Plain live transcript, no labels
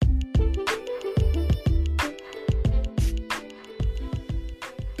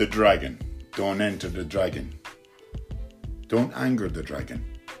The dragon. Don't enter the dragon. Don't anger the dragon.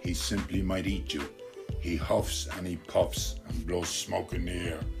 He simply might eat you. He huffs and he puffs and blows smoke in the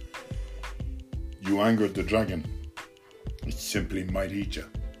air. You angered the dragon. It simply might eat you.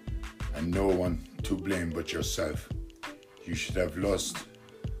 And no one to blame but yourself. You should have lost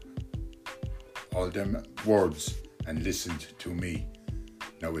all them words and listened to me.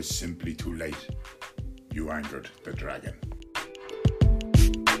 Now it's simply too late. You angered the dragon.